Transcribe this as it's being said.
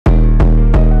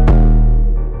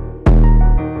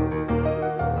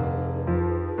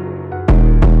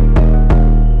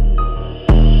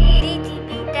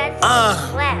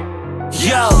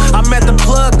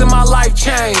my life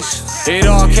changed. It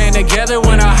all came together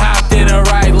when I hopped in the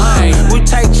right lane. We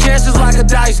take chances like a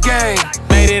dice game.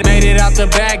 Made it out the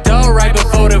back door right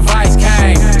before the vice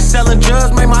came. Selling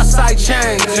drugs made my sight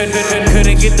change.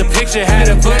 Couldn't get the picture, had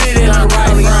to put it in the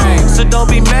right frame. So don't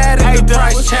be mad if the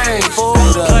price change.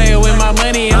 Playing with my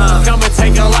money, I'ma come and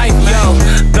take a life, yo.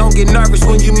 Don't get nervous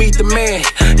when you meet the man.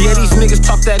 Yeah, these niggas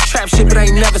talk that trap shit, but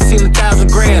ain't never seen 1,000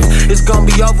 grams. It's gonna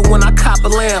be over when I cop a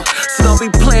lamb. So don't be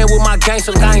playing with my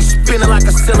gangster, I ain't spinning like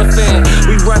a ceiling fan.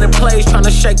 We running plays, trying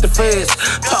to shake the feds.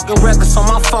 Talking records on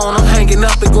my phone, I'm hanging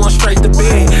up and going straight to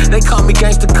bed. They call me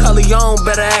Gangsta Cullion,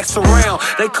 better ask around.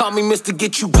 They call me Mr.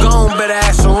 Get You Gone, better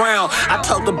ask around. I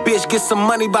told the bitch, get some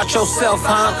money about yourself,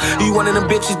 huh? You one of them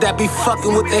bitches that be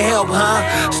fucking with the help,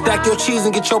 huh? Stack your cheese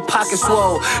and get your pockets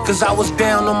swole. Cause I was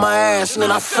down on my ass and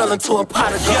then I fell into a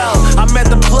pot of gold. I met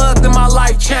the plug, then my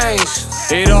life changed.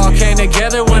 It all came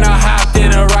together when I hopped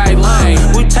in the right lane.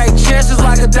 We take chances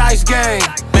like a dice game.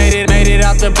 Made it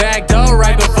out the back door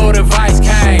right before the vice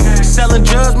came. Selling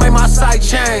drugs made my sight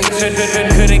change.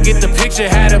 Couldn't get the picture,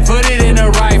 had to put it in the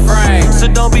right frame. So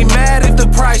don't be mad if the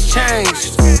price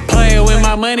changed. Playing with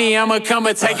my money, I'ma come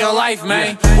and take your life,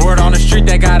 man. Word on the street,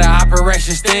 they got an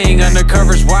operation sting.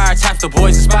 Undercovers, wiretaps, the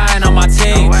boys are spying on my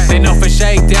team. They know for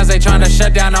shakedowns, they tryna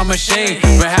shut down our machine.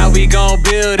 But how we gon'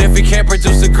 build if we can't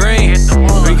produce a green?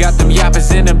 We got them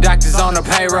yappers and them doctors on the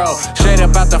payroll. Straight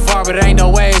up out the far, but ain't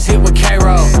no way it's hit with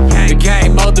K-Roll. The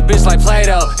game mode the bitch like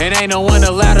Play-Doh. And ain't no one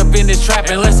allowed up in this trap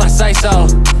unless I say so.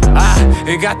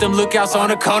 It got them lookouts on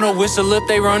the corner, whistle if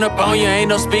they run up on you. Ain't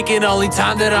no speaking, only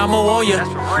time that I'ma want you.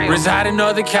 Reside in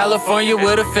Northern California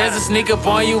with the feds to sneak up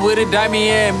on you with a diamond,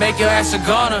 yeah, and make your ass a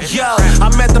goner. Yo,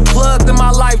 I met the plug, then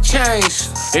my life changed.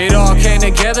 It all came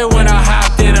together when I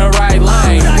hopped in the right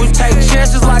lane. We take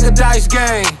chances like a dice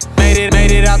game.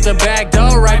 Made it out the back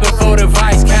door right before the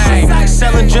vice came.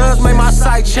 Selling drugs made my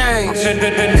sight change.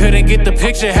 Couldn't get the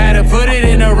picture, had to put it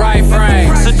in the right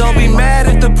frame. So don't be mad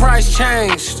if the price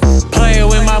changed. Playing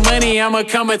with my money, I'ma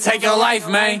come and take your life,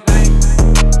 man.